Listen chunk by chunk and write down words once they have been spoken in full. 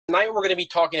Tonight we're going to be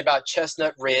talking about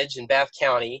Chestnut Ridge in Bath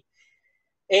County.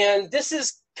 And this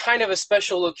is kind of a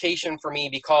special location for me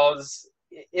because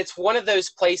it's one of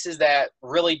those places that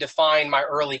really defined my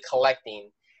early collecting.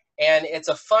 And it's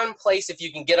a fun place if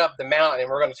you can get up the mountain, and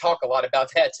we're going to talk a lot about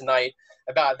that tonight,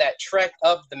 about that trek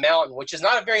up the mountain, which is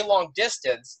not a very long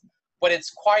distance, but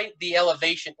it's quite the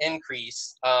elevation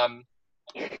increase to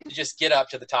just get up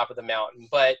to the top of the mountain.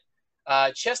 But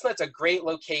Chestnut's a great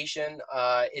location.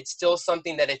 It's still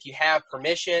something that if you have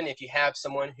permission, if you have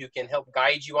someone who can help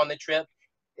guide you on the trip,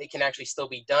 it can actually still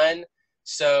be done.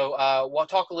 So we'll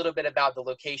talk a little bit about the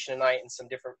location tonight and some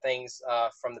different things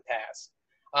from the past.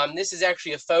 This is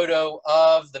actually a photo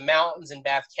of the mountains in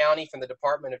Bath County from the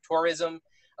Department of Tourism.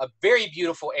 A very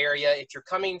beautiful area. If you're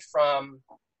coming from,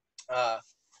 oh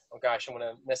gosh, I'm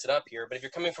gonna mess it up here, but if you're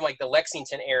coming from like the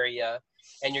Lexington area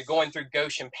and you're going through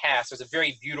Goshen Pass, there's a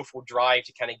very beautiful drive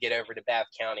to kind of get over to Bath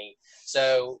County.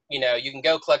 So, you know, you can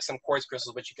go collect some quartz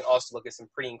crystals, but you can also look at some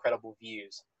pretty incredible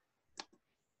views.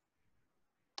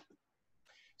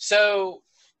 So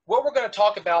what we're going to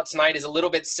talk about tonight is a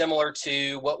little bit similar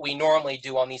to what we normally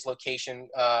do on these location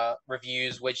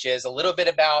reviews, which is a little bit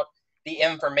about the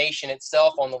information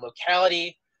itself on the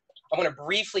locality. I'm going to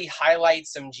briefly highlight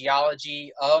some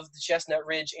geology of the Chestnut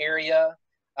Ridge area,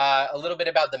 a little bit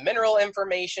about the mineral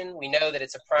information. We know that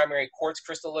it's a primary quartz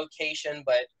crystal location,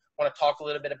 but I want to talk a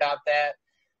little bit about that.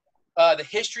 The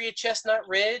history of Chestnut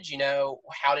Ridge, you know,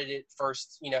 how did it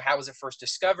first, you know, how was it first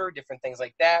discovered, different things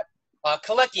like that.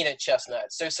 Collecting at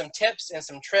Chestnut. So some tips and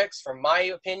some tricks from my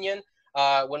opinion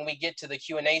when we get to the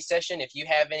Q&A session. If you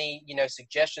have any, you know,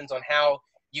 suggestions on how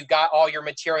you got all your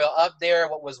material up there,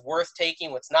 what was worth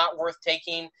taking, what's not worth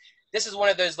taking. This is one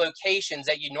of those locations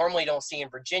that you normally don't see in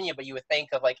Virginia, but you would think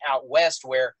of like out west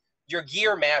where your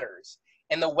gear matters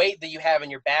and the weight that you have in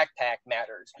your backpack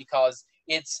matters, because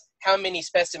it's how many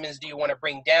specimens do you want to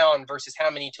bring down versus how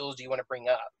many tools do you want to bring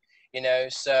up, you know.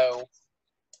 So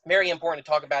very important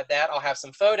to talk about that. I'll have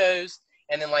some photos,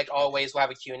 and then like always we'll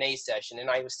have a Q&A session. And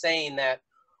I was saying that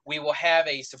we will have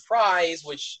a surprise,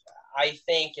 which I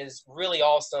think is really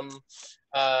awesome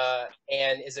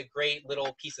and is a great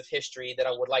little piece of history that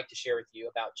I would like to share with you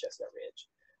about Chestnut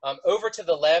Ridge. Over to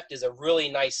the left is a really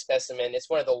nice specimen. It's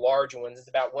one of the large ones. It's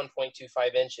about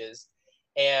 1.25 inches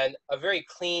and a very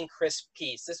clean, crisp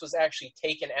piece. This was actually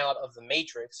taken out of the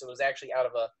matrix. So it was actually out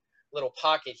of a little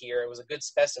pocket here. It was a good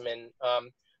specimen.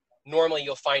 Normally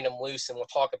you'll find them loose, and we'll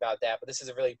talk about that, but this is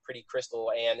a really pretty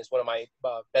crystal and is one of my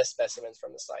best specimens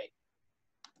from the site.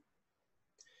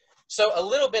 So a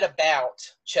little bit about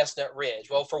Chestnut Ridge.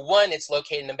 Well, for one, it's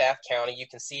located in Bath County. You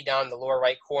can see down in the lower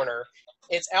right corner.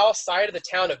 It's outside of the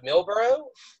town of Millboro,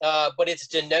 but it's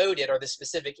denoted, or the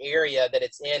specific area that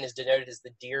it's in is denoted as the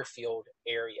Deerfield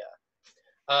area.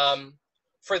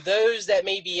 For those that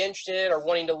may be interested or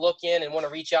wanting to look in and want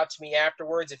to reach out to me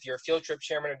afterwards, if you're a field trip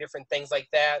chairman or different things like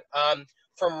that,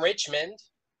 from Richmond,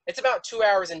 it's about 2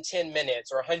 hours and 10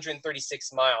 minutes or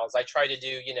 136 miles. I try to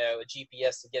do, you know, a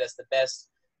GPS to get us the best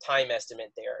time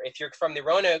estimate there. If you're from the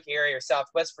Roanoke area or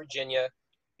Southwest Virginia,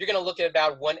 you're going to look at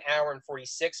about 1 hour and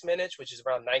 46 minutes, which is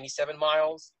around 97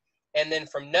 miles. And then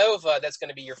from Nova, that's going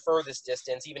to be your furthest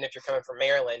distance, even if you're coming from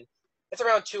Maryland. It's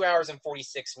around 2 hours and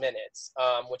 46 minutes,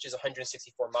 which is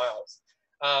 164 miles.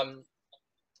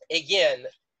 Again,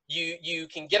 you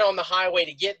can get on the highway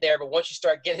to get there, but once you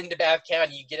start getting into Bath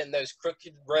County, you get in those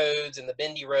crooked roads and the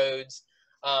bendy roads.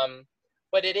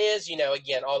 But it is, you know,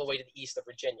 again, all the way to the east of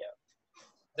Virginia.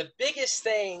 The biggest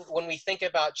thing when we think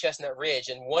about Chestnut Ridge,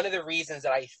 and one of the reasons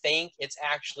that I think it's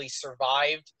actually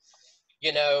survived,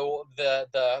 you know,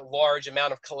 the large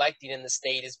amount of collecting in the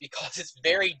state, is because it's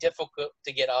very difficult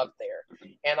to get up there.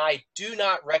 And I do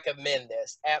not recommend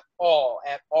this at all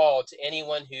to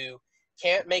anyone who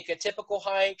can't make a typical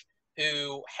hike,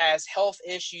 who has health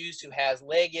issues, who has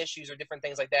leg issues or different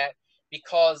things like that,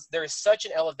 because there is such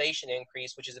an elevation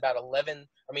increase, which is about a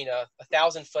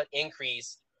 1,000-foot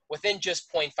increase within just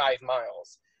 0.5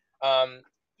 miles.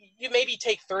 You maybe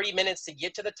take 30 minutes to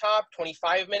get to the top,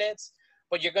 25 minutes,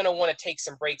 but you're going to want to take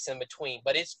some breaks in between.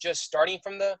 But it's just starting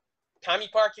from the time you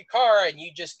park your car and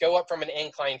you just go up from an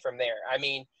incline from there. I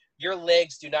mean, your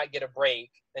legs do not get a break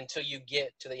until you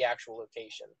get to the actual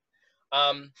location.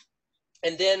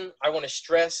 And then I want to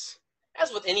stress,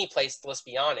 as with any place, let's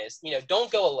be honest, you know,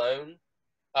 don't go alone.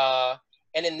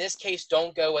 And in this case,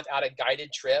 don't go without a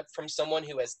guided trip from someone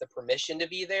who has the permission to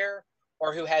be there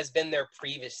or who has been there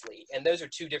previously. And those are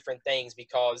two different things,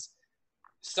 because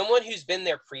someone who's been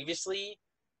there previously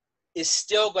is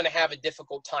still going to have a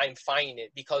difficult time finding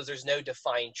it, because there's no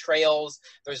defined trails,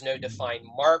 there's no defined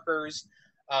markers.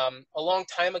 A long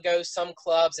time ago, some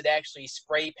clubs had actually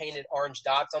spray painted orange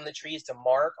dots on the trees to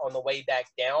mark on the way back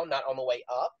down, not on the way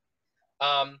up.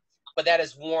 But that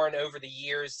has worn over the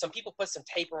years. Some people put some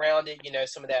tape around it, you know,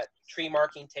 some of that tree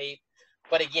marking tape.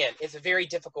 But again, it's a very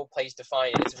difficult place to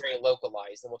find it. It's very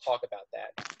localized, and we'll talk about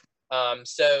that.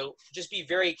 So just be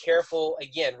very careful.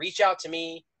 Again, reach out to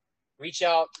me, reach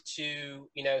out to,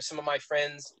 you know, some of my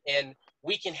friends, and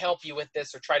we can help you with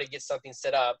this or try to get something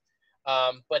set up.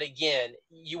 But again,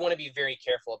 you want to be very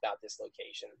careful about this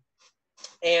location.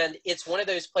 And it's one of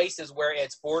those places where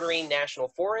it's bordering national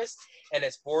forest and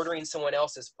it's bordering someone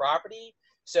else's property.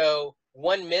 So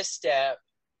one misstep,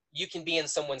 you can be in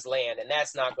someone's land, and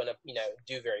that's not going to, you know,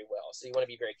 do very well. So you want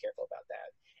to be very careful about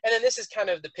that. And then this is kind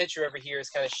of the picture over here is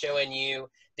kind of showing you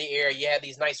the area. You have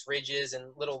these nice ridges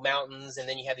and little mountains, and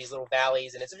then you have these little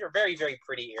valleys, and it's a very, very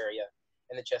pretty area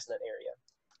in the Chestnut area.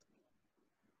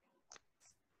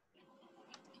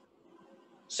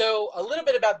 So a little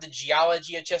bit about the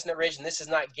geology of Chestnut Ridge, and this is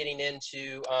not getting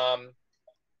into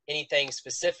anything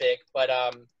specific, but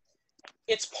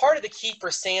it's part of the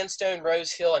Kiefer Sandstone,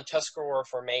 Rose Hill, and Tuscarora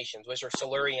formations, which are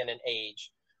Silurian in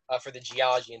age for the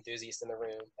geology enthusiasts in the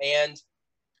room. And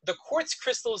the quartz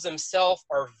crystals themselves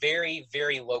are very,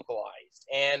 very localized.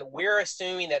 And we're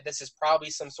assuming that this is probably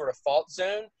some sort of fault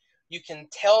zone. You can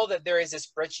tell that there is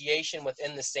this brecciation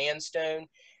within the sandstone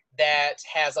that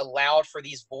has allowed for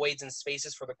these voids and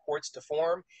spaces for the quartz to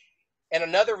form. And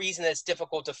another reason that it's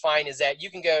difficult to find is that you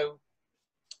can go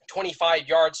 25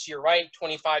 yards to your right,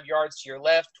 25 yards to your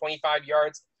left, 25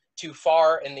 yards too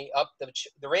far in up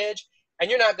the ridge, and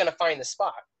you're not going to find the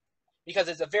spot because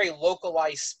it's a very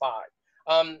localized spot.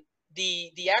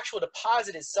 The actual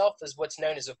deposit itself is what's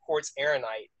known as a quartz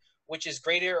arenite, which is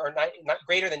greater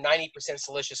than 90%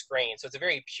 silicious grain. So it's a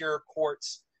very pure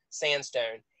quartz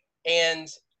sandstone. And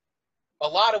a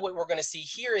lot of what we're going to see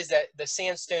here is that the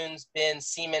sandstone's been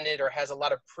cemented or has a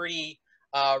lot of pretty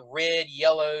red,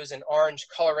 yellows, and orange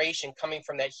coloration coming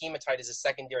from that hematite as a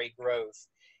secondary growth.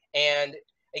 And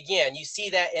again, you see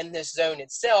that in this zone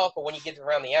itself, but when you get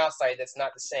around the outside, that's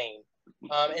not the same.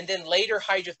 And then later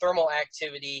hydrothermal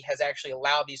activity has actually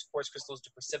allowed these quartz crystals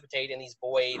to precipitate in these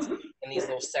voids, in these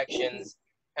little sections.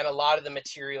 And a lot of the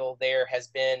material there has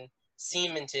been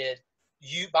cemented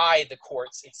by the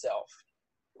quartz itself.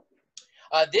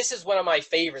 This is one of my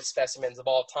favorite specimens of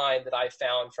all time that I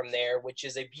found from there, which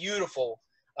is a beautiful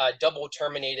double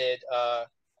terminated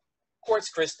quartz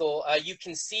crystal. You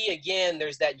can see, again,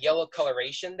 there's that yellow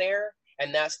coloration there,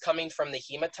 and that's coming from the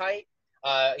hematite.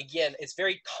 Again, it's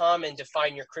very common to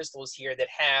find your crystals here that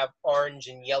have orange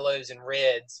and yellows and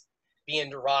reds being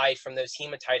derived from those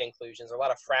hematite inclusions. There are a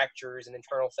lot of fractures and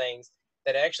internal things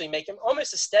that actually make them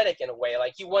almost aesthetic in a way.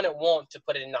 Like you wouldn't want to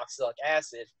put it in oxalic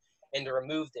acid and to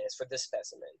remove this for this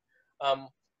specimen.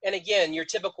 And again, your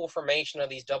typical formation of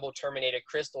these double terminated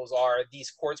crystals are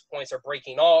these quartz points are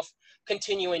breaking off,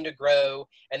 continuing to grow,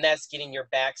 and that's getting your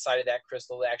backside of that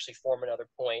crystal to actually form another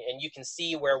point. And you can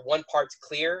see where one part's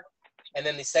clear, and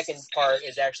then the second part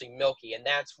is actually milky, and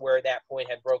that's where that point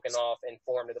had broken off and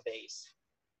formed at the base.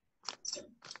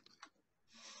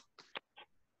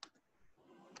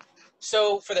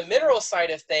 So for the mineral side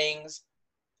of things,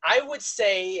 I would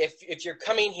say if you're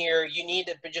coming here, you need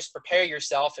to just prepare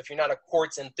yourself, if you're not a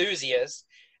quartz enthusiast,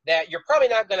 that you're probably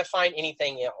not going to find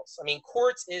anything else. I mean,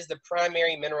 quartz is the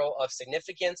primary mineral of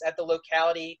significance at the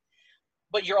locality,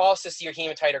 but you also see your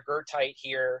hematite or goethite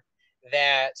here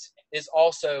that is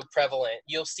also prevalent.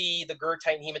 You'll see the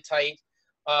goethite and hematite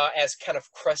as kind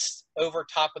of crust over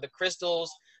top of the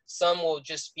crystals. Some will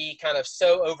just be kind of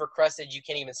so over crusted you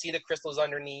can't even see the crystals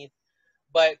underneath.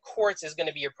 But quartz is going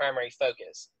to be your primary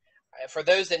focus. For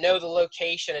those that know the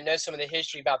location and know some of the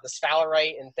history about the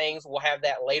sphalerite and things, we'll have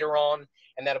that later on,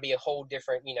 and that'll be a whole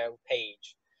different,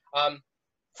 page.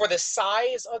 For the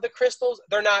size of the crystals,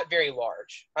 they're not very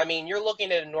large. I mean, you're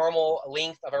looking at a normal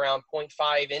length of around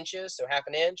 0.5 inches, so half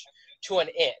an inch, to an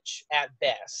inch at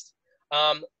best.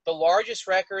 The largest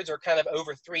records are kind of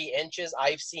over 3 inches.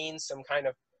 I've seen some kind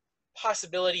of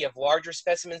possibility of larger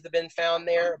specimens that have been found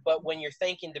there, but when you're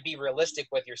thinking to be realistic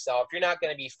with yourself, you're not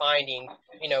going to be finding,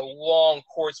 long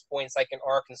quartz points like in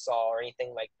Arkansas or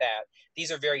anything like that.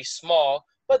 These are very small,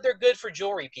 but they're good for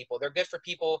jewelry people. They're good for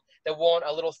people that want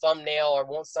a little thumbnail or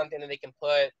want something that they can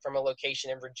put from a location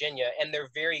in Virginia, and they're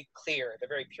very clear. They're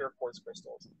very pure quartz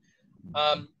crystals.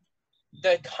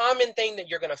 The common thing that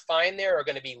you're going to find there are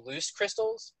going to be loose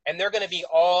crystals, and they're going to be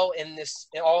all in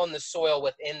the soil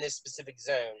within this specific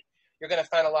zone. You're going to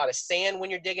find a lot of sand when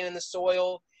you're digging in the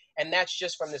soil, and that's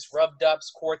just from this rubbed up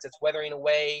quartz that's weathering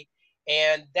away.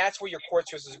 And that's where your quartz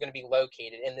crystals are going to be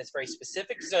located, in this very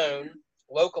specific zone,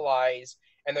 localized,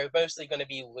 and they're mostly going to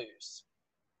be loose.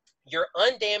 Your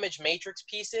undamaged matrix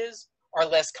pieces are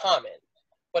less common.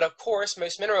 But of course,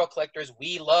 most mineral collectors,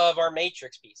 we love our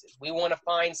matrix pieces. We want to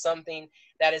find something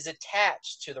that is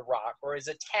attached to the rock or is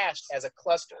attached as a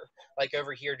cluster, like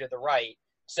over here to the right.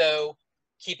 So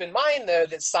keep in mind, though,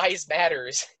 that size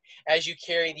matters as you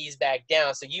carry these back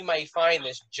down. So you might find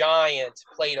this giant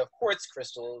plate of quartz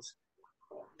crystals.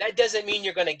 That doesn't mean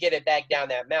you're going to get it back down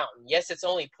that mountain. Yes, it's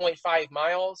only 0.5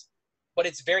 miles, but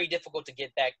it's very difficult to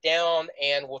get back down.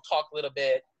 And we'll talk a little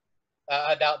bit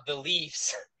about the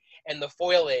leaves and the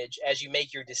foliage as you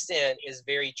make your descent is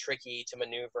very tricky to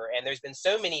maneuver. And there's been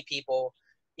so many people,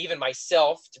 even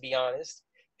myself, to be honest,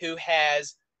 who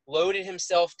has loaded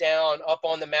himself down up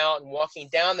on the mountain, walking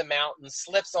down the mountain,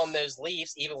 slips on those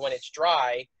leaves, even when it's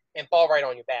dry, and fall right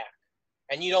on your back.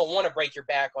 And you don't want to break your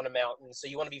back on a mountain, so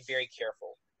you want to be very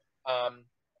careful.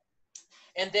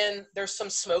 And then there's some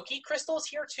smoky crystals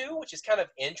here too, which is kind of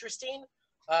interesting.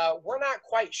 We're not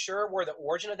quite sure where the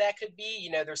origin of that could be.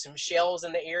 You know, there's some shells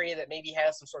in the area that maybe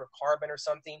has some sort of carbon or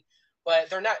something, but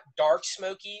they're not dark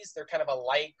smokies. They're kind of a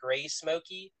light gray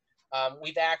smoky.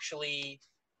 We've actually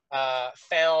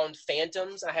found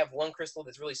phantoms. I have one crystal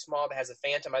that's really small that has a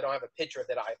phantom. I don't have a picture of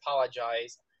that. I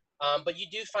apologize. But you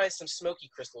do find some smoky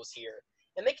crystals here,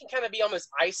 and they can kind of be almost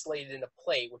isolated in a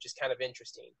plate, which is kind of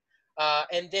interesting.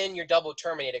 And then your double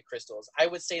terminated crystals. I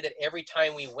would say that every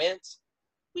time we went,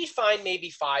 we find maybe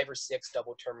 5 or 6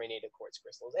 double terminated quartz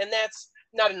crystals. And that's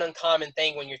not an uncommon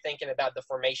thing when you're thinking about the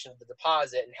formation of the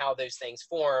deposit and how those things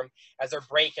form as they're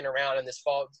breaking around in this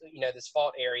fault, this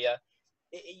fault area.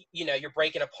 You're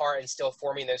breaking apart and still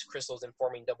forming those crystals and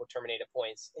forming double terminated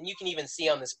points. And you can even see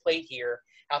on this plate here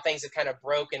how things have kind of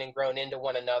broken and grown into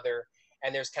one another,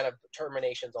 and there's kind of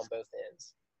terminations on both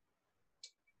ends.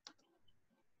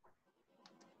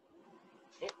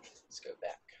 Let's go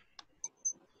back.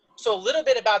 So a little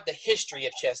bit about the history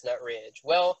of Chestnut Ridge.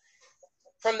 Well,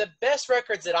 from the best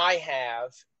records that I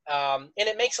have, and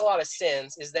it makes a lot of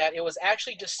sense, is that it was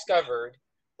actually discovered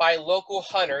by local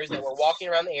hunters that were walking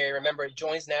around the area. Remember, it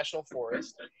joins National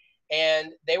Forest.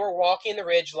 And they were walking the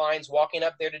ridge lines, walking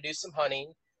up there to do some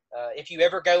hunting. If you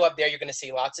ever go up there, you're going to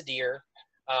see lots of deer.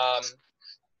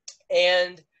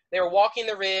 And they were walking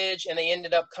the ridge, and they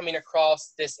ended up coming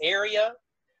across this area.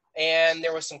 And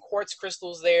there was some quartz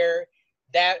crystals there.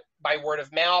 That, by word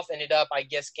of mouth, ended up, I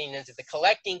guess, getting into the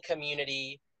collecting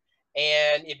community,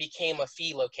 and it became a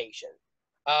fee location.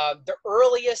 The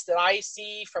earliest that I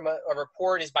see from a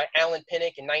report is by Alan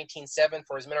Pinnock in 1907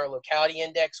 for his Mineral Locality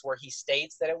Index, where he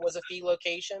states that it was a fee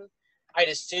location. I'd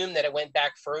assume that it went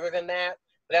back further than that,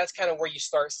 but that's kind of where you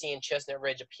start seeing Chestnut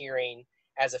Ridge appearing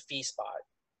as a fee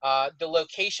spot. The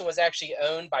location was actually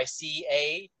owned by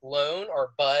C.A. Lone, or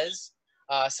Buzz.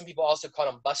 Some people also call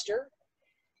him Buster.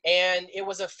 And it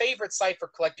was a favorite site for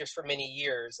collectors for many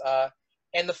years.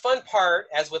 And the fun part,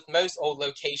 as with most old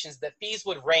locations, that fees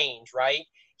would range, right?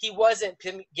 He wasn't,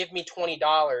 give me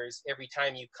 $20 every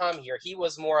time you come here. He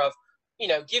was more of,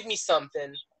 give me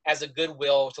something as a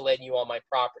goodwill to let you on my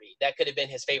property. That could have been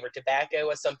his favorite tobacco,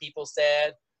 as some people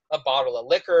said, a bottle of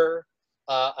liquor,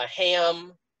 a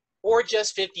ham, or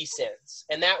just 50 cents.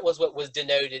 And that was what was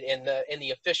denoted in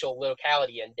the official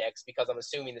locality index, because I'm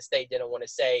assuming the state didn't want to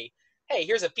say, hey,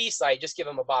 here's a fee site, just give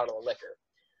them a bottle of liquor.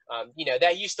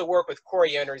 That used to work with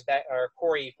quarry owners or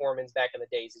quarry foremen back in the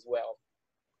days as well.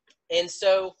 And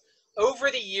so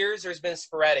over the years, there's been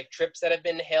sporadic trips that have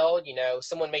been held.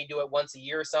 Someone may do it once a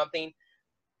year or something.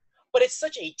 But it's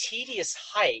such a tedious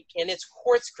hike, and it's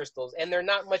quartz crystals, and there's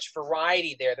not much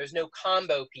variety there. There's no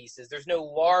combo pieces. There's no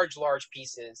large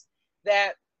pieces.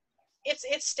 That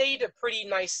it's stayed a pretty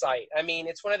nice site. I mean,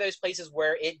 it's one of those places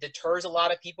where it deters a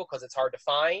lot of people because it's hard to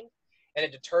find. And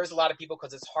it deters a lot of people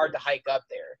because it's hard to hike up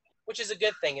there, which is a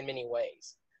good thing in many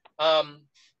ways.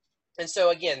 And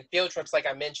so again, field trips, like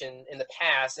I mentioned in the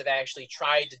past, have actually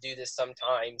tried to do this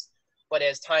sometimes. But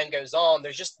as time goes on,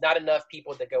 there's just not enough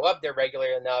people that go up there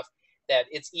regularly enough that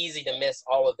it's easy to miss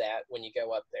all of that when you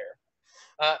go up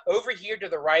there. Over here to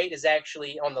the right is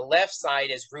actually, on the left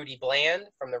side, is Rudy Bland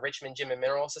from the Richmond Gem and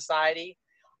Mineral Society.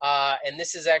 And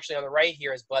this is actually on the right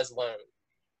here is Buzz Lone.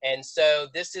 And so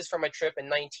this is from a trip in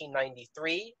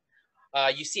 1993.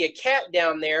 You see a cat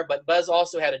down there, but Buzz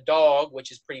also had a dog,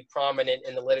 which is pretty prominent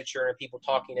in the literature and people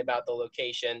talking about the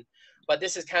location. But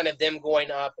this is kind of them going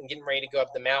up and getting ready to go up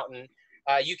the mountain.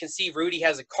 You can see Rudy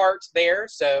has a cart there,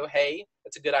 so hey,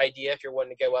 that's a good idea if you're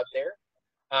wanting to go up there.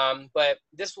 But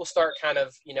this will start kind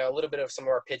of, a little bit of some of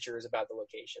our pictures about the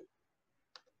location.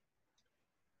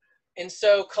 And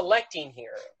so collecting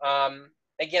here.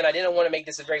 Again, I didn't want to make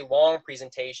this a very long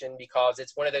presentation because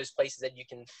it's one of those places that you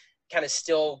can kind of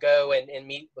still go and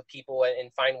meet with people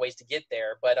and find ways to get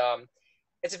there. But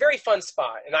it's a very fun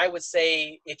spot. And I would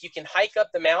say if you can hike up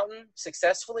the mountain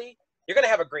successfully, you're going to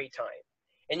have a great time.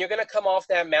 And you're going to come off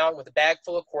that mountain with a bag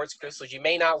full of quartz crystals. You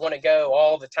may not want to go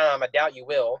all the time. I doubt you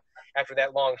will after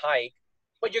that long hike,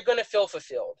 but you're going to feel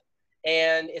fulfilled.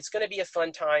 And it's going to be a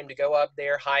fun time to go up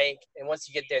there, hike. And once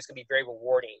you get there, it's going to be very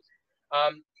rewarding.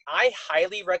 I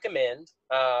highly recommend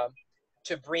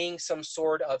to bring some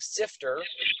sort of sifter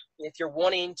if you're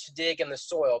wanting to dig in the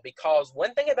soil, because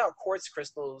one thing about quartz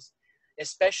crystals,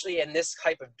 especially in this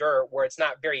type of dirt where it's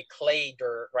not very clay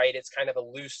dirt, right? It's kind of a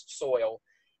loose soil,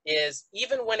 is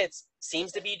even when it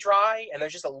seems to be dry and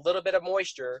there's just a little bit of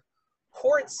moisture,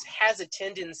 quartz has a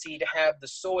tendency to have the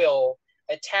soil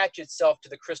attach itself to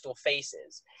the crystal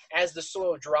faces. As the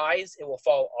soil dries, it will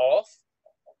fall off.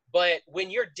 But when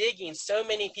you're digging, so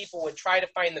many people would try to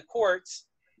find the quartz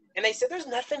and they said, there's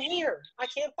nothing here. I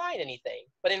can't find anything.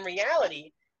 But in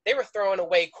reality, they were throwing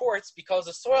away quartz because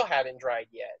the soil hadn't dried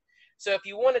yet. So if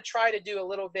you want to try to do a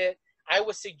little bit, I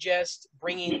would suggest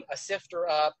bringing a sifter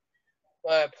up,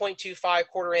 0.25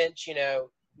 quarter-inch,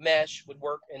 mesh would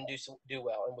work and do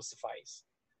well and will suffice.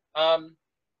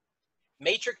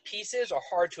 Matrix pieces are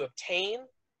hard to obtain,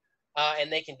 and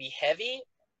they can be heavy.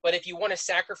 But if you want to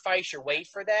sacrifice your weight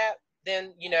for that,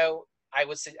 then I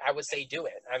would say do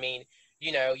it. I mean,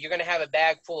 you're going to have a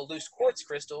bag full of loose quartz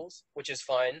crystals, which is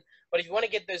fun. But if you want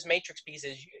to get those matrix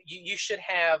pieces, you should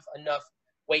have enough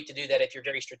weight to do that if you're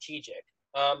very strategic.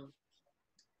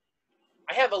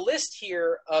 I have a list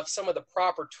here of some of the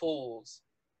proper tools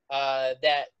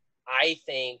that I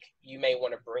think you may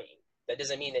want to bring. That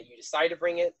doesn't mean that you decide to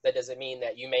bring it. That doesn't mean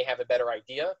that you may have a better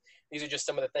idea. These are just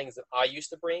some of the things that I used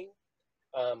to bring.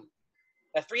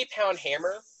 A 3-pound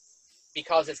hammer,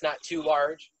 because it's not too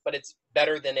large, but it's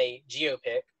better than a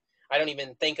geopick. I don't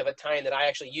even think of a time that I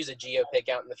actually use a geopick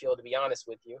out in the field, to be honest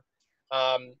with you.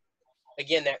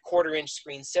 Again, that quarter-inch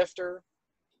screen sifter,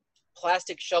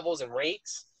 plastic shovels and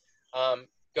rakes.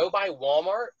 Go by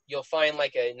Walmart. You'll find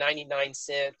like a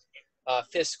 99-cent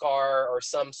Fiskar or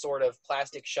some sort of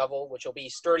plastic shovel, which will be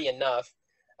sturdy enough.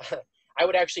 I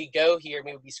would actually go here.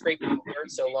 We would be scraping the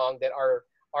dirt so long that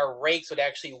our rakes would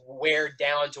actually wear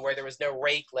down to where there was no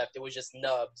rake left. It was just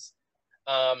nubs.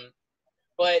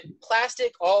 But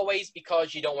plastic always,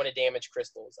 because you don't want to damage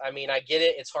crystals. I mean, I get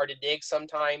it. It's hard to dig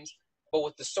sometimes. But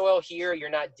with the soil here, you're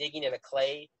not digging in a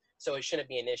clay, so it shouldn't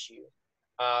be an issue.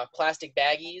 Plastic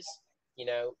baggies,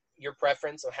 your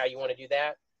preference of how you want to do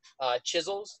that.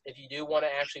 Chisels, if you do want to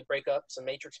actually break up some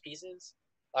matrix pieces.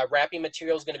 Wrapping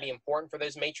material is going to be important for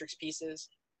those matrix pieces.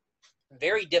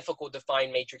 Very difficult to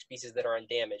find matrix pieces that are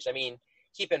undamaged. I mean,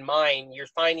 keep in mind, you're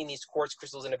finding these quartz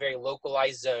crystals in a very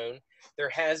localized zone. There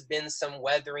has been some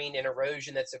weathering and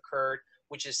erosion that's occurred,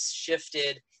 which has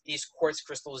shifted these quartz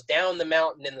crystals down the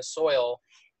mountain in the soil.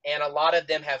 And a lot of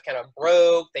them have kind of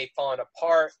broke, they've fallen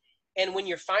apart. And when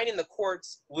you're finding the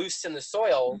quartz loose in the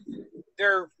soil,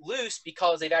 they're loose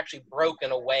because they've actually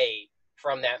broken away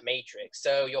from that matrix.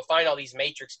 So you'll find all these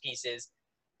matrix pieces,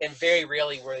 and very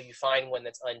rarely will you find one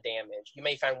that's undamaged. You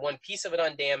may find one piece of it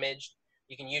undamaged.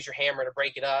 You can use your hammer to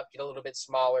break it up, get a little bit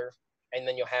smaller, and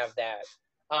then you'll have that.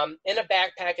 In a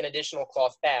backpack and additional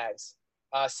cloth bags.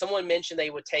 Someone mentioned they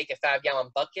would take a 5-gallon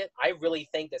bucket. I really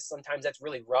think that sometimes that's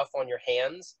really rough on your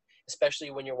hands,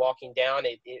 especially when you're walking down.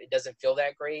 It doesn't feel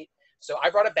that great. So I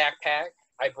brought a backpack.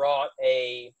 I brought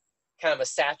a kind of a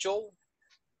satchel.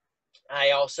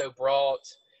 I also brought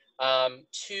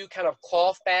 2 kind of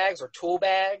cloth bags or tool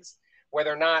bags, where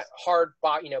they're not hard,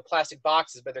 plastic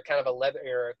boxes, but they're kind of a leather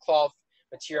or a cloth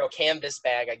material canvas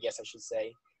bag, I guess I should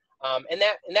say. And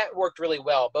that worked really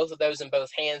well. Both of those in both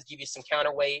hands give you some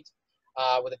counterweight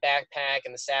with a backpack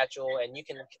and the satchel, and you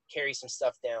can carry some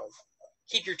stuff down.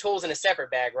 Keep your tools in a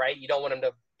separate bag, right? You don't want them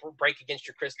to break against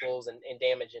your crystals and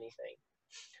damage anything.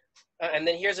 And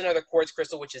then here's another quartz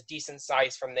crystal, which is decent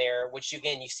size from there, which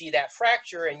again, you see that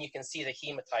fracture and you can see the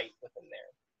hematite within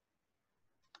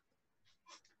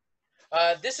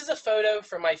there. This is a photo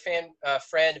from my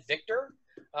friend Victor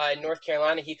in North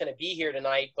Carolina. He couldn't be here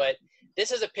tonight, but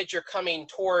this is a picture coming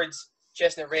towards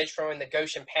Chestnut Ridge from the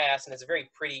Goshen Pass, and it's a very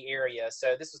pretty area.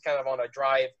 So this was kind of on a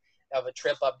drive of a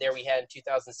trip up there we had in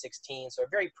 2016. So a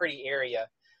very pretty area.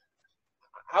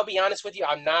 I'll be honest with you,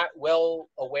 I'm not well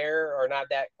aware, or not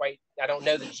that quite, I don't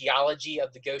know the geology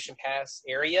of the Goshen Pass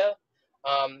area.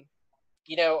 I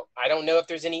don't know if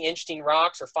there's any interesting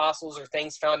rocks or fossils or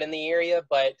things found in the area,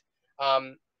 but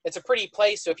it's a pretty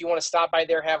place. So if you want to stop by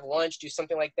there, have lunch, do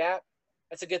something like that,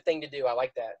 that's a good thing to do. I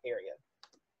like that area.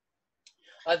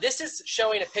 This is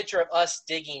showing a picture of us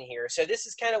digging here. So this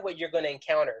is kind of what you're going to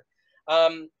encounter.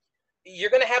 you're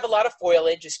going to have a lot of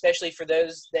foliage, especially for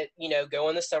those that, you know, go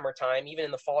in the summertime. Even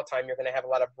in the fall time, you're going to have a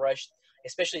lot of brush,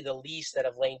 especially the leaves that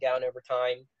have lain down over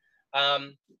time.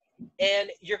 And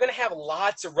you're going to have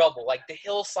lots of rubble. Like the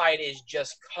hillside is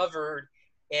just covered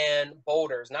in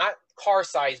boulders, not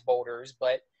car-sized boulders,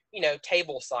 but, you know,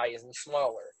 table size and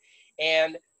smaller.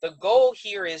 And the goal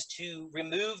here is to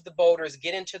remove the boulders,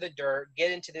 get into the dirt,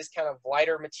 get into this kind of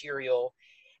lighter material,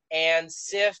 and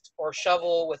sift or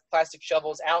shovel with plastic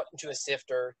shovels out into a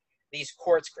sifter these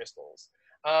quartz crystals.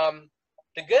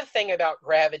 The good thing about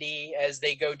gravity as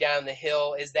they go down the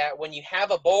hill is that when you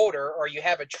have a boulder or you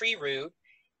have a tree root,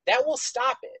 that will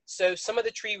stop it. So some of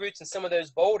the tree roots and some of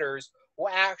those boulders will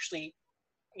actually,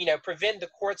 you know, prevent the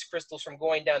quartz crystals from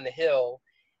going down the hill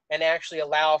and actually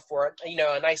allow for, you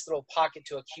know, a nice little pocket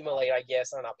to accumulate, I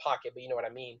guess. Not a pocket, but you know what I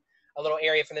mean. A little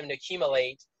area for them to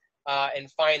accumulate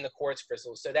and find the quartz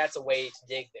crystals. So that's a way to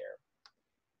dig there.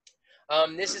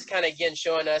 This is kind of, again,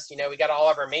 showing us, you know, we got all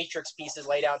of our matrix pieces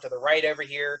laid out to the right over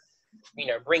here. You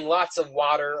know, bring lots of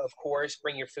water, of course.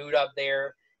 Bring your food up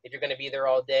there if you're going to be there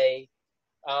all day.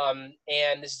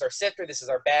 And this is our sifter. This is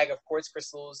our bag of quartz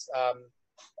crystals.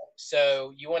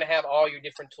 So you want to have all your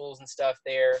different tools and stuff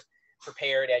there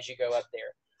prepared as you go up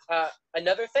there.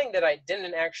 Another thing that I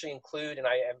didn't actually include, and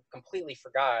I completely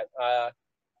forgot,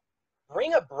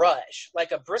 bring a brush,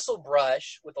 like a bristle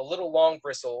brush with a little long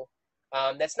bristle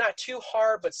that's not too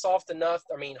hard but soft enough,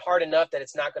 I mean hard enough that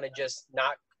it's not going to just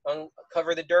not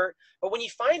uncover the dirt. But when you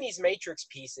find these matrix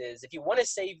pieces, if you want to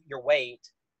save your weight,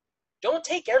 don't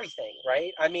take everything,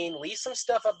 right? I mean, leave some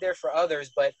stuff up there for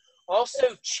others, but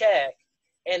also check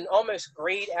and almost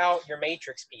grade out your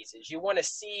matrix pieces. You want to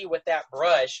see with that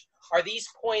brush, are these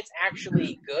points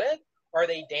actually good? Or are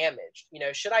they damaged? You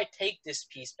know, should I take this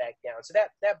piece back down? So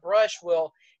that brush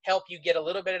will help you get a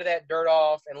little bit of that dirt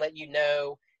off and let you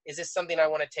know, is this something I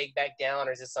want to take back down,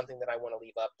 or is this something that I want to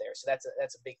leave up there? So that's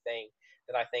a big thing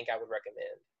that I think I would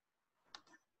recommend.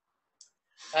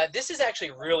 This is actually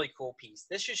a really cool piece.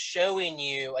 This is showing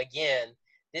you, again,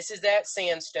 this is that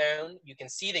sandstone. You can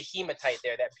see the hematite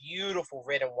there, that beautiful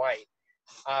red and white.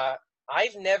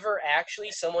 I've never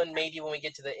actually, someone maybe when we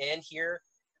get to the end here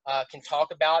can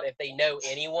talk about if they know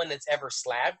anyone that's ever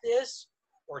slabbed this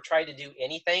or tried to do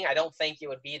anything. I don't think it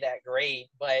would be that great,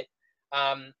 but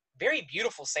very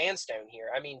beautiful sandstone here.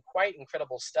 I mean, quite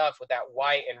incredible stuff with that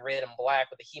white and red and black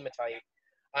with the hematite.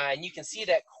 And you can see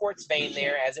that quartz vein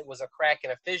there as it was a crack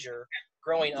and a fissure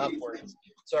growing upwards.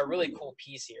 So a really cool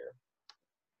piece here.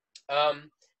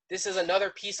 This is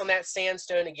another piece on that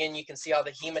sandstone. Again, you can see all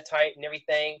the hematite and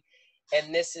everything.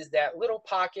 And this is that little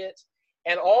pocket.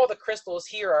 And all the crystals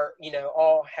here are, you know,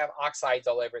 all have oxides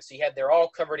all over. So they're all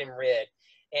covered in red.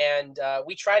 And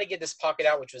we tried to get this pocket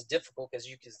out, which was difficult because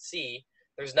you can see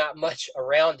there's not much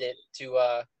around it to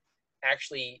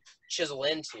actually chisel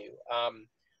into.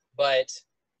 But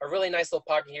a really nice little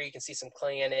pocket here. You can see some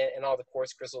clay in it, and all the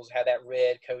quartz crystals have that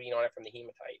red coating on it from the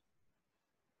hematite.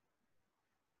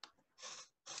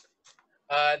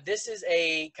 This is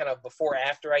a kind of before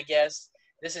after, I guess.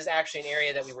 This is actually an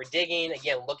area that we were digging,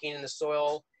 again, looking in the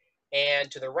soil.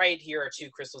 And to the right here are two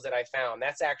crystals that I found.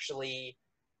 That's actually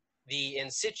the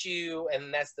in situ,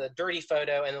 and that's the dirty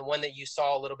photo. And the one that you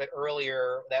saw a little bit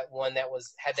earlier, that one that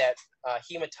had that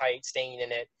hematite stain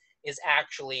in it, is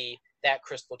actually that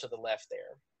crystal to the left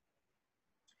there.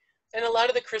 And a lot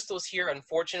of the crystals here,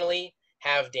 unfortunately,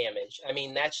 have damage. I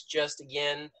mean, that's just,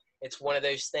 again, it's one of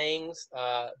those things,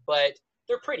 but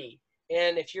they're pretty.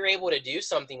 And if you're able to do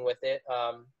something with it,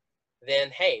 then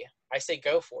hey, I say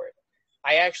go for it.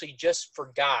 I actually just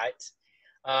forgot,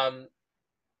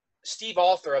 Steve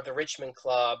Alter of the Richmond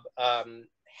Club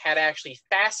had actually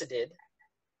faceted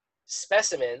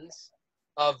specimens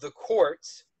of the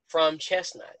quartz from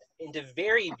Chestnut into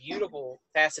very beautiful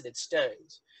faceted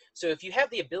stones. So if you have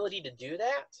the ability to do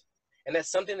that, and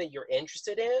that's something that you're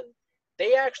interested in,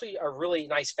 they actually are really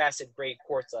nice faceted grade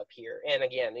quartz up here. And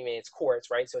again, I mean, it's quartz,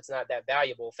 right? So it's not that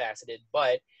valuable faceted,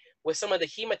 but with some of the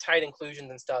hematite inclusions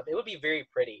and stuff, it would be very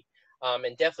pretty.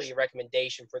 And definitely a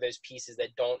recommendation for those pieces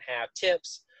that don't have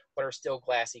tips, but are still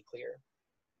glassy clear.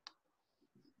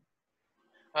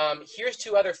 Here's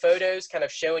two other photos kind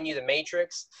of showing you the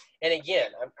matrix. And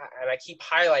again, I keep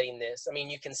highlighting this. I mean,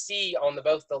 you can see on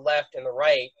both the left and the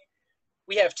right,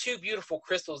 we have two beautiful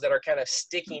crystals that are kind of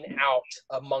sticking out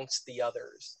amongst the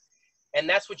others. And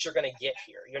that's what you're going to get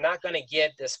here. You're not going to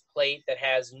get this plate that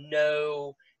has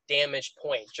no damaged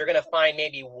points. You're going to find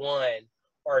maybe one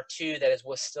or two that has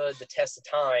withstood the test of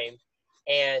time.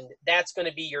 And that's going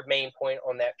to be your main point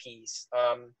on that piece.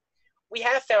 We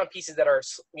have found pieces that are,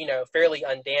 you know, fairly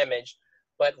undamaged,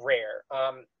 but rare.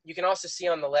 You can also see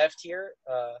on the left here,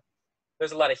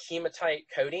 there's a lot of hematite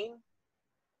coating.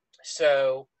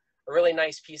 So a really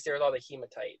nice piece there with all the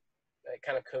hematite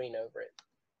kind of coating over it.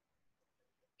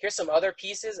 Here's some other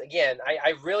pieces. Again,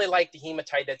 I really like the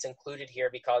hematite that's included here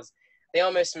because they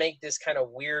almost make this kind of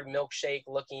weird milkshake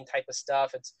looking type of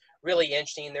stuff. It's really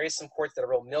interesting. There is some quartz that are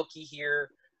real milky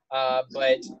here,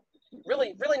 but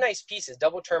really, really nice pieces,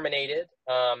 double terminated.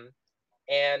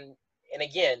 And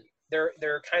again,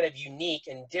 they're kind of unique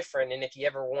and different. And if you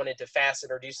ever wanted to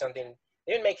facet or do something,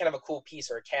 they would make kind of a cool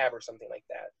piece or a cab or something like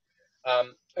that.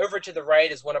 Over to the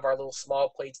right is one of our little small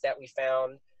plates that we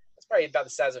found. It's probably about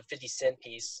the size of a 50-cent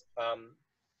piece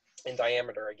in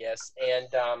diameter, I guess. And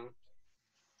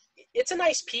it's a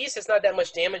nice piece. It's not that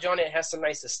much damage on it. It has some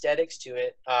nice aesthetics to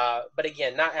it. But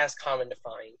again, not as common to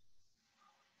find.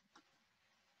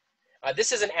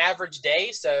 This is an average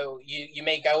day, so you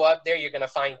may go up there. You're going to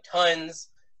find tons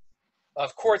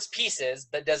of quartz pieces.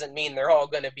 That doesn't mean they're all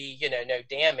going to be, no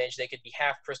damage. They could be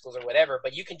half crystals or whatever.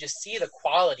 But you can just see the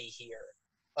quality here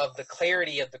of the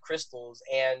clarity of the crystals,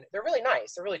 and they're really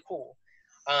nice. They're really cool.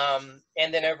 And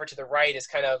then over to the right is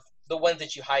kind of the ones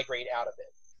that you high grade out of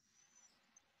it.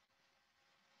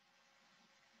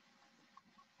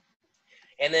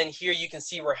 And then here you can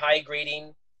see we're high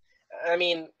grading. I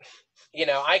mean,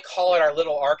 I call it our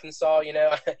little Arkansas,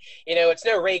 it's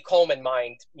no Ray Coleman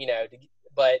mine,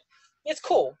 but it's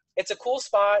cool. It's a cool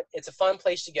spot. It's a fun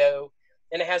place to go.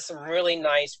 And it has some really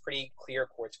nice, pretty clear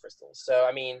quartz crystals. So,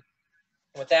 I mean,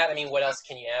 with that, what else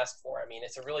can you ask for?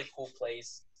 It's a really cool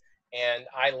place, and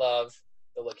I love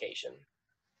the location.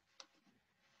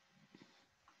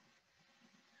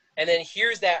 And then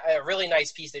here's that really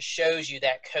nice piece that shows you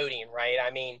that coating, right?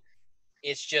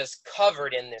 It's just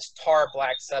covered in this tar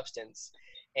black substance.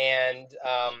 And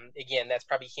again, that's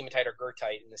probably hematite or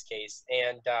goethite in this case.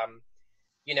 And,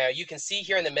 you can see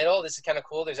here in the middle, this is kind of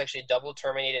cool. There's actually a double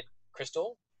terminated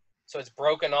crystal. So it's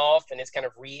broken off and it's kind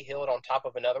of re-healed on top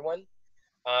of another one.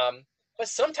 But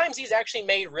sometimes these actually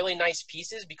made really nice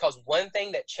pieces because one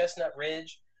thing that Chestnut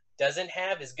Ridge doesn't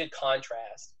have is good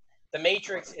contrast. The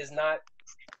matrix is not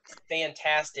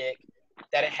fantastic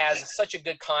that it has such a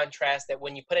good contrast that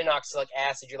when you put in oxalic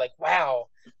acid, you're like, wow,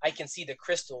 I can see the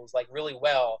crystals like really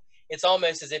well. It's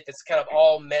almost as if it's kind of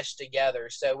all meshed together.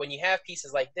 So when you have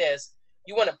pieces like this,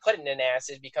 you want to put it in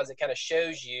acid because it kind of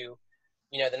shows you,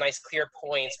 the nice clear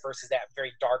points versus that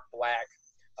very dark black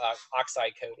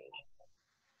oxide coating.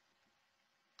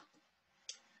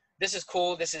 This is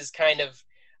cool. This is kind of,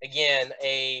 again,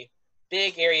 a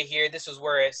big area here. This was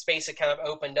where a space had kind of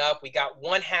opened up. We got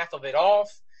one half of it off,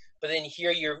 but then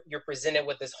here you're presented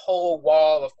with this whole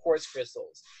wall of quartz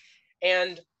crystals.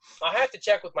 And I'll have to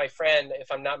check with my friend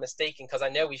if I'm not mistaken, because I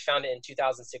know we found it in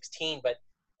 2016, but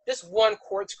this one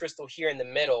quartz crystal here in the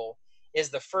middle is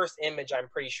the first image I'm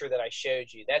pretty sure that I showed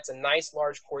you. That's a nice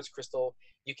large quartz crystal.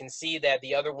 You can see that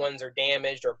the other ones are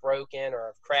damaged or broken or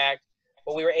have cracked,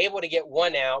 but we were able to get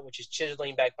one out, which is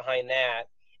chiseling back behind that,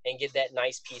 and get that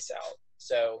nice piece out.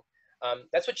 So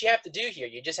that's what you have to do here.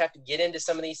 You just have to get into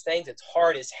some of these things. It's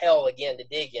hard as hell, again, to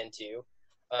dig into.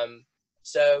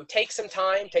 So take some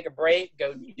time, take a break,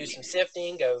 go do some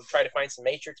sifting, go try to find some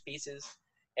matrix pieces,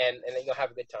 and then you'll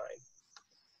have a good time.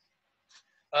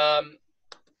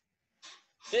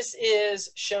 This is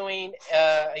showing,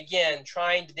 again,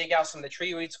 trying to dig out some of the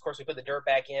tree roots. Of course, we put the dirt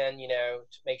back in, to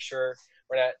make sure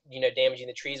we're not, damaging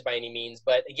the trees by any means.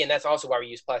 But again, that's also why we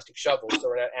use plastic shovels, so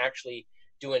we're not actually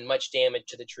doing much damage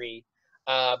to the tree.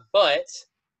 But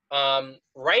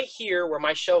right here where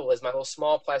my shovel is, my little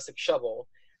small plastic shovel,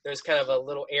 there's kind of a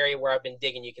little area where I've been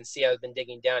digging. You can see I've been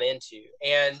digging down into.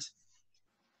 And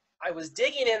I was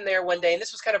digging in there one day, and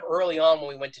this was kind of early on when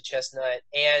we went to Chestnut,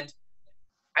 and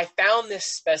I found this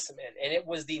specimen, and it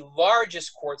was the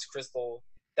largest quartz crystal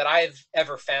that I've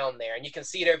ever found there. And you can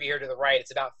see it over here to the right.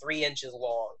 It's about 3 inches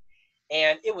long.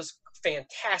 And it was a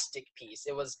fantastic piece.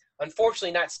 It was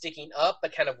unfortunately not sticking up,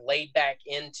 but kind of laid back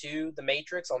into the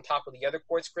matrix on top of the other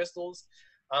quartz crystals.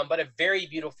 But a very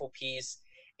beautiful piece.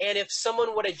 And if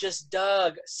someone would have just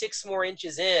dug 6 more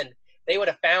inches in, they would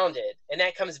have found it. And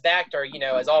that comes back to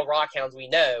our, as all rock hounds we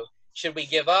know, should we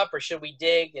give up or should we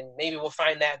dig? And maybe we'll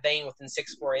find that vein within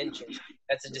 6 more inches.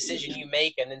 That's a decision you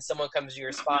make, and then someone comes to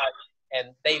your spot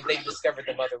and they've discovered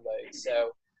the mother lode.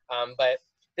 So, but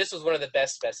this was one of the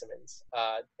best specimens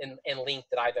in length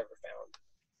that I've ever found.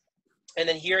 And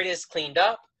then here it is cleaned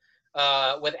up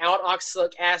without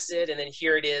oxalic acid, and then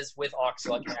here it is with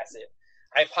oxalic acid.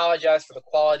 I apologize for the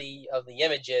quality of the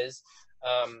images.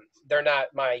 They're not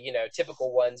my,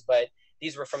 typical ones, but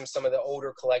these were from some of the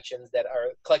older collections that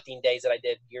are collecting days that I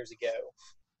did years ago.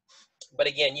 But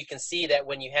again, you can see that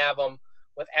when you have them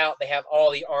without, they have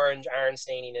all the orange iron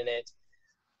staining in it.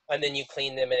 and then you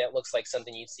clean them and it looks like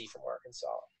something you'd see from Arkansas.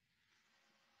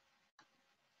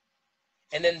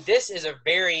 And then this is a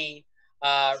very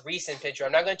recent picture.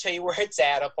 I'm not going to tell you where it's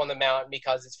at up on the mountain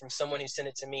because it's from someone who sent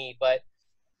it to me, but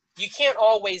you can't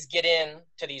always get in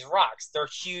to these rocks. They're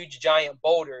huge, giant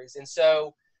boulders. And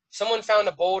so someone found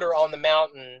a boulder on the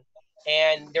mountain,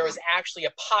 and there was actually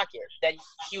a pocket that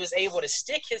he was able to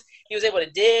he was able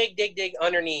to dig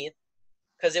underneath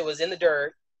because it was in the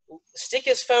dirt, stick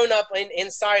his phone up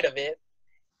inside of it,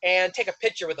 and take a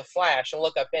picture with a flash and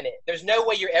look up in it. There's no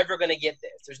way you're ever going to get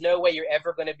this. There's no way you're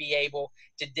ever going to be able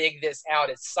to dig this out.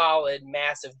 It's solid,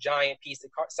 massive, giant piece the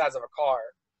size of a car.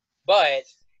 But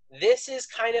this is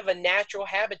kind of a natural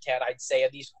habitat, I'd say,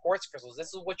 of these quartz crystals.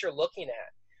 This is what you're looking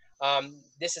at.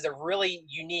 This is a really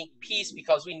unique piece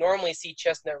because we normally see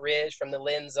Chestnut Ridge from the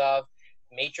lens of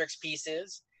matrix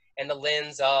pieces and the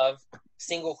lens of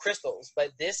single crystals.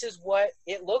 But this is what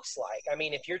it looks like. I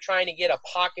mean, if you're trying to get a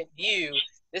pocket view,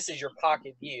 this is your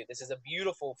pocket view. This is a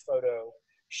beautiful photo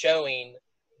showing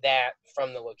that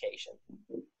from the location.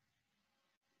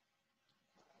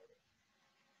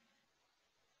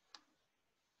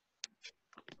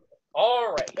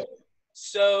 All right,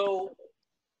 so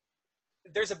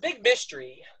there's a big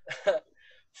mystery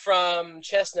from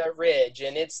Chestnut Ridge,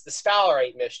 and it's the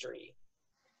sphalerite mystery.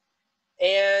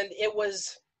 And it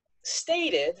was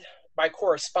stated by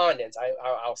correspondents,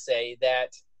 I'll say,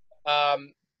 that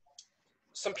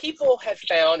some people had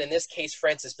found, in this case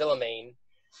Francis Villemain,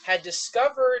 had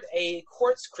discovered a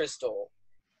quartz crystal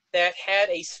that had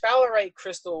a sphalerite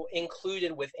crystal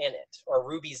included within it, or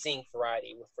ruby zinc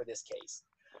variety for this case.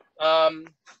 And,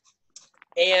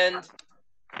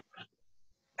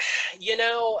 you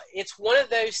know, it's one of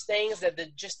those things that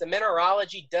just the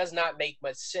mineralogy does not make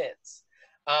much sense.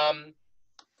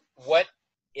 What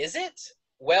is it?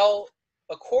 Well,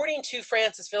 according to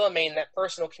Francis Villemain, that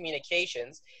personal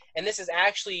communications, and this has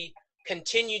actually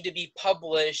continued to be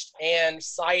published and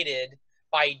cited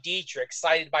by Dietrich,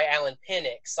 cited by Alan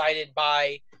Pinnock, cited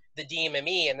by the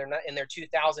DMME in their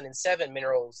 2007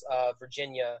 Minerals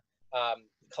Virginia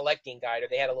collecting guide, or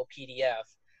they had a little PDF,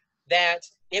 that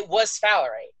it was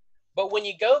sphalerite. But when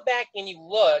you go back and you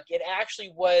look, it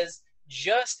actually was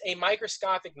just a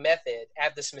microscopic method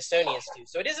at the Smithsonian Institute.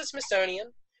 So it is a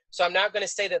Smithsonian, so I'm not going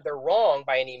to say that they're wrong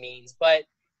by any means, but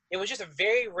it was just a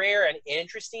very rare and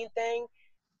interesting thing.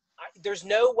 There's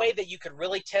no way that you could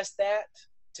really test that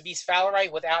to be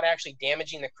sphalerite without actually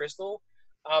damaging the crystal.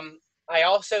 I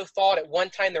also thought at one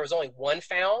time there was only one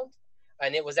found,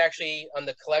 and it was actually on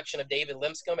the collection of David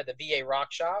Limpscomb at the VA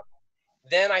Rock Shop.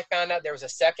 Then I found out there was a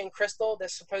second crystal that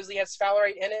supposedly had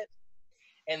sphalerite in it.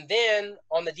 And then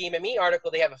on the DMME article,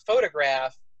 they have a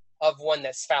photograph of one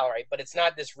that's sphalerite, but it's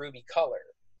not this ruby color.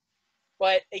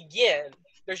 But again,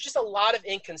 there's just a lot of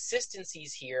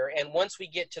inconsistencies here. And once we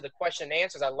get to the question and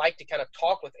answers, I'd like to kind of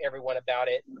talk with everyone about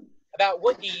it, about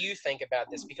what do you think about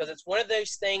this? Because it's one of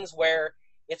those things where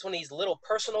it's one of these little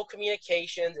personal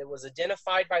communications. It was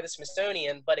identified by the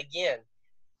Smithsonian, but again,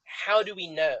 how do we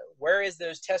know? Where is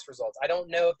those test results? I don't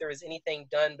know if there was anything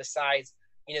done besides,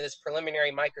 you know, this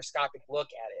preliminary microscopic look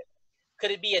at it.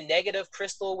 Could it be a negative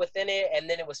crystal within it and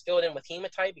then it was filled in with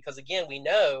hematite? Because again, we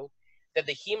know that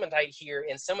the hematite here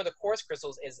in some of the quartz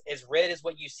crystals is as red as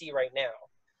what you see right now.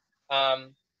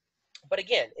 But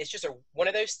again, it's just one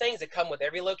of those things that come with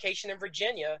every location in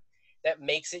Virginia that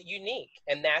makes it unique.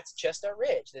 And that's Chestnut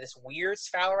Ridge, this weird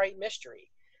sphalerite mystery.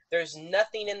 There's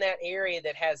nothing in that area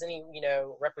that has any, you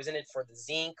know, represented for the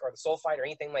zinc or the sulfite or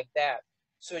anything like that.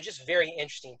 So it's just a very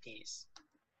interesting piece.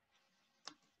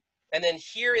 And then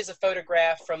here is a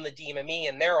photograph from the DMME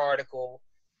in their article.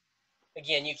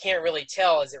 Again, you can't really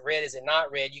tell, is it red, is it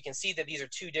not red? You can see that these are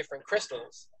two different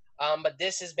crystals, but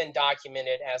this has been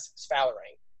documented as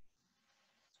sphalerite.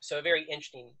 So a very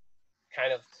interesting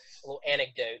kind of little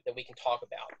anecdote that we can talk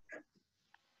about.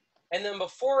 And then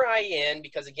before I end,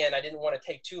 because again, I didn't want to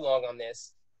take too long on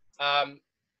this, I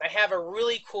have a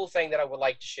really cool thing that I would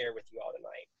like to share with you all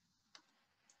tonight.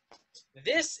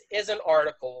 This is an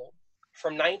article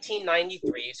from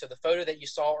 1993, so the photo that you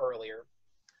saw earlier,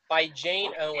 by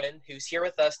Jane Owen, who's here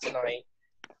with us tonight,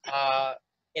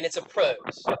 and it's a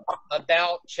prose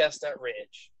about Chestnut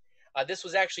Ridge. This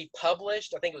was actually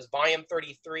published, I think it was volume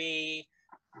 33,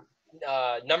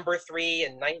 number 3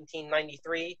 in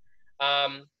 1993.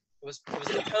 It was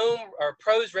a poem or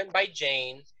prose written by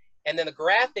Jane, and then the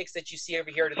graphics that you see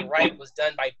over here to the right was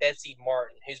done by Betsy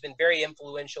Martin, who's been very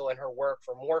influential in her work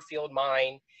for Moorfield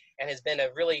Mine and has been a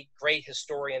really great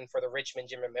historian for the Richmond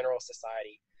Gem and Mineral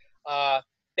Society.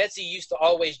 Betsy used to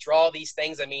always draw these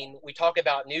things. I mean, we talk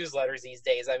about newsletters these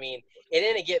days. I mean, it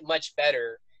didn't get much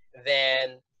better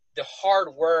than the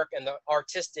hard work and the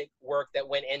artistic work that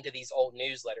went into these old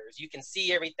newsletters. You can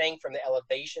see everything from the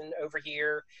elevation over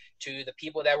here to the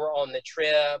people that were on the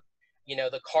trip, you know,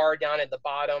 the car down at the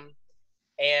bottom,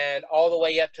 and all the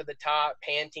way up to the top,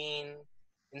 panting.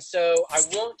 And so I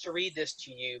want to read this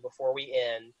to you before we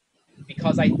end,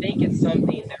 because I think it's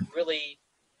something that really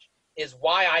is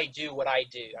why I do what I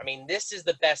do. I mean, this is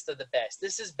the best of the best.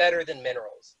 This is better than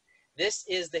minerals. This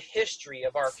is the history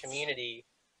of our community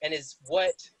and is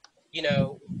what, you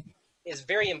know, is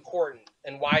very important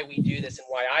and why we do this and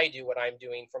why I do what I'm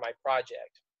doing for my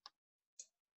project.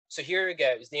 So here it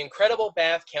goes, the incredible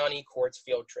Bath County Quartz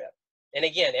field trip. And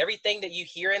again, everything that you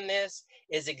hear in this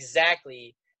is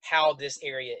exactly how this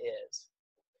area is.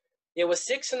 It was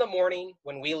 6 in the morning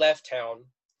when we left town.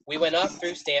 We went up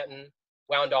through Stanton,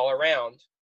 wound all around.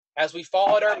 As we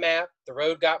followed our map, the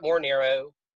road got more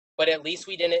narrow, but at least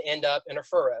we didn't end up in a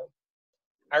furrow.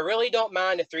 I really don't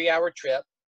mind a 3-hour trip.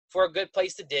 For a good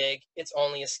place to dig, it's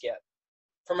only a skip.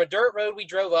 From a dirt road we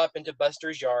drove up into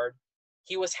Buster's yard.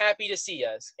 He was happy to see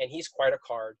us, and he's quite a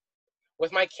card.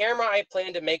 With my camera, I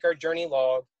planned to make our journey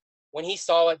log. When he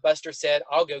saw it, Buster said,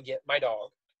 "I'll go get my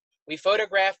dog." We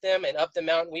photographed them, and up the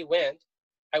mountain we went.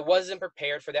 I wasn't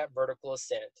prepared for that vertical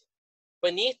ascent.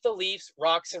 Beneath the leaves,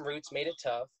 rocks and roots made it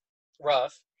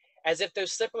rough, as if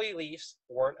those slippery leaves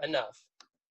weren't enough.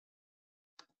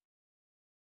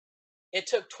 It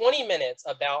took 20 minutes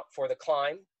about for the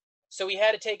climb, so we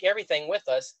had to take everything with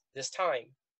us this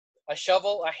time. A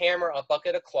shovel, a hammer, a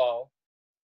bucket of claw,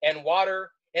 and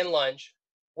water and lunch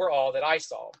were all that I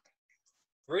saw.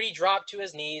 Rudy dropped to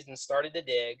his knees and started to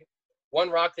dig. One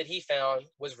rock that he found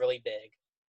was really big.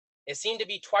 It seemed to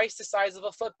be twice the size of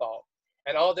a football,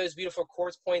 and all those beautiful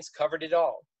quartz points covered it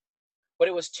all. But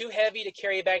it was too heavy to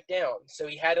carry back down, so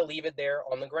he had to leave it there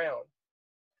on the ground.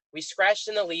 We scratched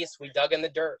in the leaves, we dug in the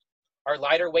dirt. Our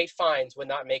lighter weight finds would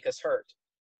not make us hurt.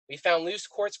 We found loose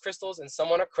quartz crystals and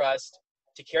some on a crust.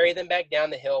 To carry them back down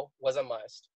the hill was a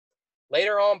must.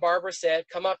 Later on, Barbara said,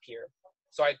 "Come up here."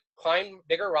 So I climbed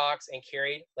bigger rocks and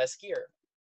carried less gear.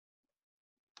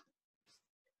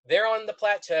 There on the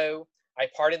plateau, I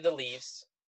parted the leaves,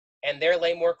 and there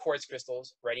lay more quartz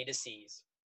crystals ready to seize.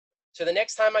 So the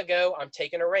next time I go, I'm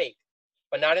taking a rake,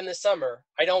 but not in the summer.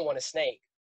 I don't want a snake.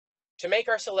 To make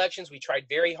our selections, we tried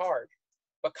very hard,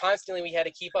 but constantly we had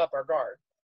to keep up our guard.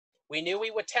 We knew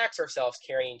we would tax ourselves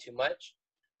carrying too much,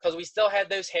 because we still had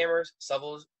those hammers,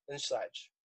 shovels, and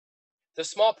such. The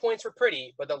small points were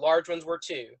pretty, but the large ones were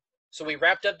too, so we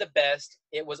wrapped up the best.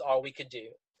 It was all we could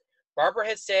do. Barbara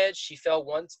had said she fell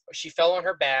on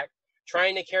her back,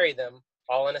 trying to carry them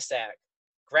all in a sack.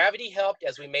 Gravity helped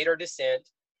as we made our descent,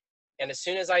 and as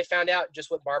soon as I found out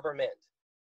just what Barbara meant.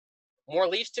 More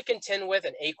leaves to contend with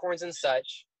and acorns and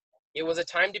such. It was a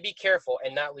time to be careful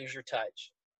and not lose your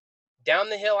touch. Down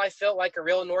the hill I felt like a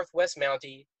real Northwest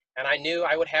Mountie, and I knew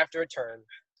I would have to return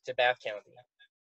to Bath County.